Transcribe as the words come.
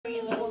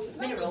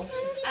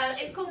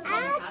it's called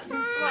coltan.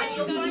 Right,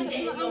 you'll find it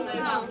in your mobile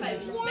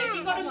phone. So if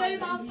you've got a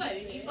mobile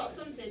phone, you've got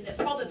something that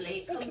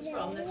probably comes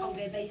from the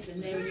Congo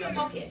basin there in your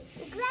pocket.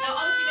 Now,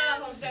 obviously,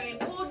 mobile phone's very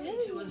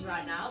important to us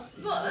right now,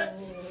 but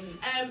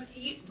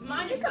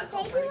minding that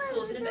coltan is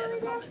causing a bit of a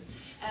problem.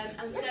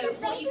 And so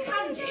what you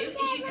can do is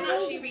you can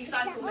actually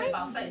recycle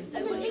mobile phones.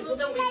 So once you're all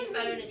done with your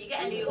phone and you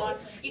get a new one,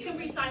 you can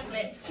recycle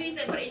it. Please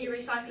don't put it in your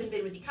recycling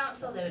bin with your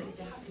council, they won't be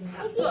so happy with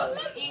that.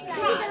 But you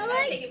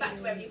can take it back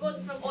to wherever you bought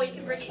it from, or you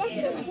can bring it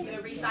here and we do a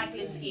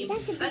recycling scheme.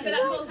 And so that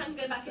coltan can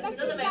go back into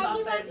another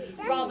mobile phone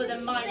rather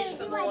than mine it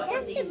for more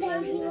in these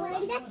areas as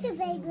well. That's the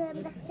baby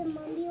one, that's the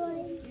mommy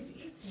one.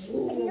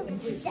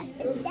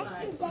 That's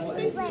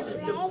the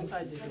baby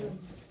one.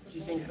 Do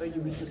you think only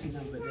we can see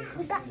them, but they can't?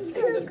 We got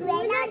 2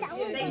 grey.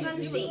 They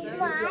can see,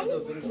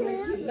 1,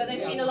 2. but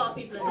they've seen a lot of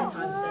people in their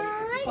time, so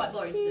it's quite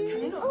boring to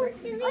them. Oh,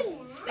 3.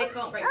 They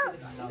can't break through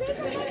the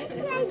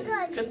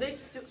glass. Can they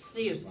still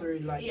see us through,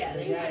 like... Yeah,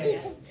 they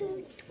can.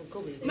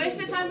 Most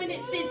of the time when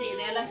it's busy,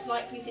 they're less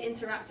likely to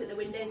interact at the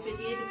windows with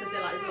you because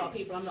they're like, there's a lot of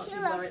people, I'm not too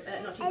bothered.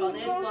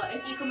 But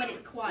if you come when it's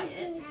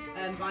quiet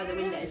by the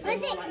windows, they're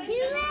more likely to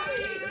interact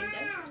at the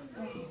window.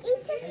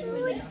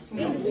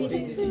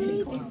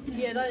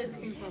 Yeah, that is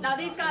food. Now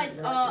these guys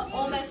are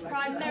almost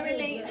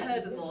primarily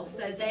herbivores,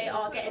 so they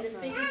are getting as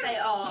big as they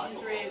are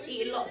through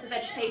eating lots of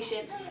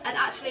vegetation, and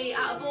actually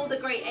out of all the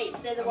great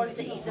apes, they're the ones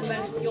that eat the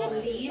most pure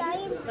leaves,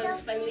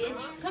 most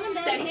foliage.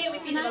 So here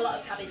we've seen a lot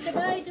of cabbage.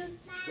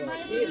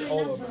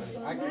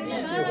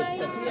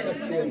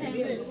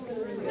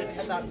 Look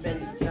at that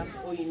bend, that's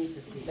all you need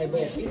to see. And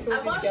whilst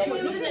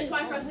you're looking at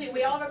Twycross Zoo,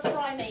 we are a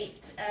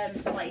primate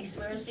place.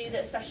 We're a zoo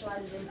that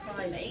specialises in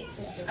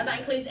primates, and that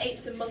includes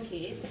apes and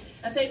monkeys.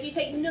 And so if you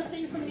take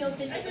nothing from your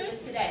visit with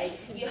us today,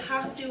 you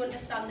have to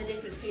understand the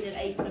difference between an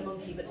ape and a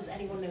monkey, but does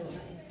anyone know what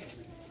that is?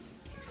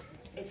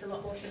 It's a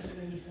lot more simple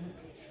than you think.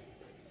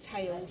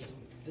 Tails.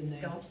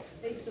 Go on.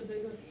 Apes are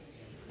bigger.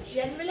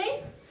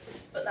 Generally,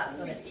 but that's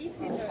not it.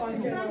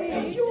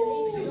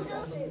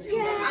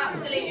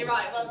 Absolutely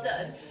right, well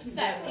done.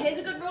 So, here's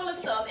a good rule of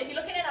thumb. If you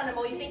look at an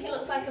animal, you think it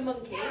looks like a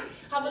monkey,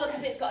 have a look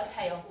if it's got a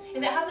tail.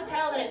 If it has a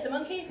tail, then it's a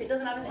monkey. If it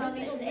doesn't have a tail,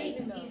 then it's an ape.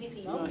 Easy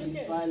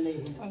peasy.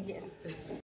 Violating.